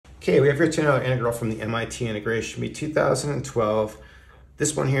Okay, we have here to another integral from the MIT integration bee 2012.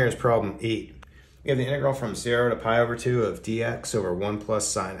 This one here is problem 8. We have the integral from 0 to pi over 2 of dx over 1 plus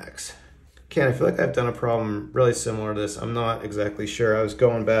sine x. Okay, and I feel like I've done a problem really similar to this. I'm not exactly sure. I was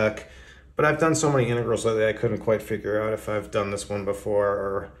going back, but I've done so many integrals lately I couldn't quite figure out if I've done this one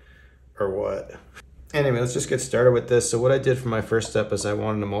before or what. Anyway, let's just get started with this. So what I did for my first step is I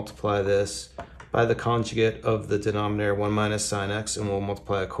wanted to multiply this by the conjugate of the denominator 1 minus sine x, and we'll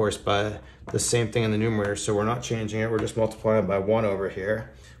multiply, of course, by the same thing in the numerator. So we're not changing it, we're just multiplying by 1 over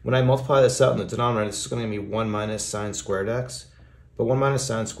here. When I multiply this out in the denominator, this is going to be 1 minus sine squared x. But 1 minus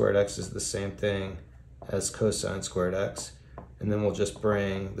sine squared x is the same thing as cosine squared x. And then we'll just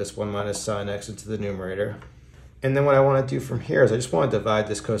bring this 1 minus sine x into the numerator. And then what I want to do from here is I just want to divide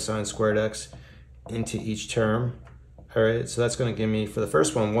this cosine squared x into each term. All right, so that's going to give me, for the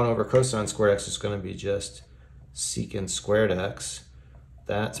first one, 1 over cosine squared x is going to be just secant squared x.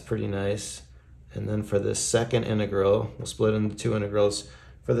 That's pretty nice. And then for this second integral, we'll split it into two integrals.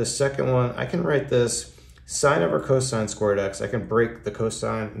 For the second one, I can write this sine over cosine squared x. I can break the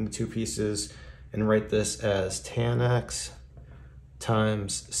cosine into two pieces and write this as tan x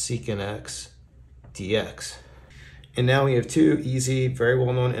times secant x dx. And now we have two easy, very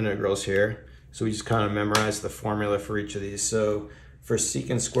well-known integrals here. So we just kind of memorize the formula for each of these. So for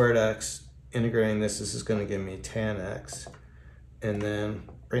secant squared x, integrating this is going to give me tan x. And then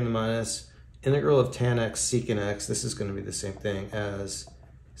bring the minus, integral of tan x secant x, this is going to be the same thing as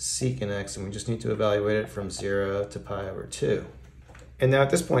secant x, and we just need to evaluate it from 0 to pi over 2. And now at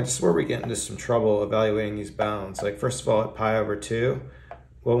this point, this is where we get into some trouble evaluating these bounds. Like first of all, at pi over 2,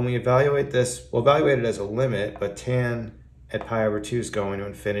 well, when we evaluate this, we'll evaluate it as a limit, but tan at pi over 2 is going to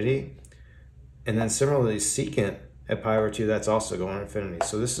infinity. And then similarly, secant at pi over 2, that's also going to infinity.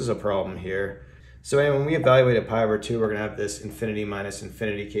 So this is a problem here. So anyway, when we evaluate at pi over 2, we're going to have this infinity minus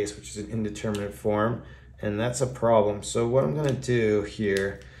infinity case, which is an indeterminate form. And that's a problem. So what I'm going to do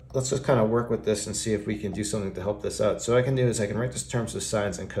here, let's just kind of work with this and see if we can do something to help this out. So what I can do is I can write this in terms of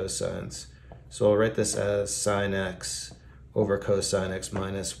sines and cosines. So I'll write this as sine x over cosine x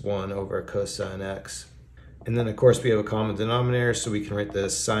minus 1 over cosine x. And then, of course, we have a common denominator, so we can write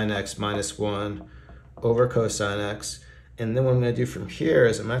this sine x minus 1 over cosine x. And then what I'm going to do from here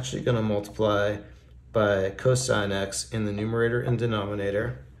is I'm actually going to multiply by cosine x in the numerator and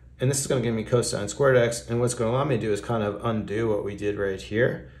denominator. And this is going to give me cosine squared x. And what's going to allow me to do is kind of undo what we did right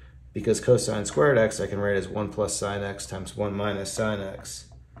here. Because cosine squared x I can write as 1 plus sine x times 1 minus sine x.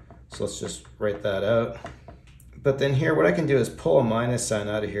 So let's just write that out. But then here, what I can do is pull a minus sign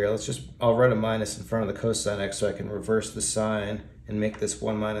out of here. I'll write a minus in front of the cosine x so I can reverse the sign and make this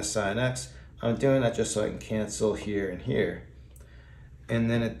 1 minus sine x. I'm doing that just so I can cancel here and here. And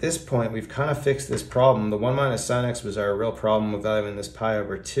then at this point, we've kind of fixed this problem. The 1 minus sine x was our real problem evaluating this pi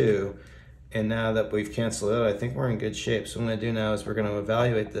over 2. And now that we've canceled it out, I think we're in good shape. So what I'm going to do now is we're going to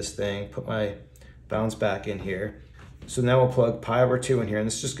evaluate this thing, put my bounds back in here. So now we'll plug pi over 2 in here, and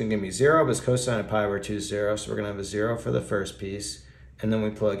this is just going to give me 0 because cosine of pi over 2 is 0. So we're going to have a 0 for the first piece. And then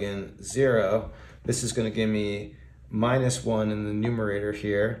we plug in 0. This is going to give me minus 1 in the numerator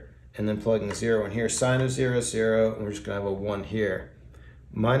here. And then plugging 0 in here. Sine of 0 is 0, and we're just going to have a 1 here.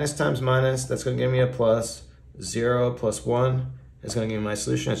 Minus times minus, that's going to give me a plus. 0 plus 1 is going to give me my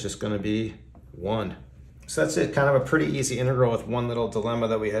solution. It's just going to be 1. So that's it. Kind of a pretty easy integral with one little dilemma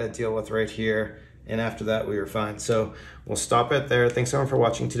that we had to deal with right here. And after that, we were fine. So we'll stop it there. Thanks everyone for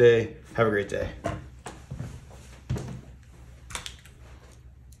watching today. Have a great day.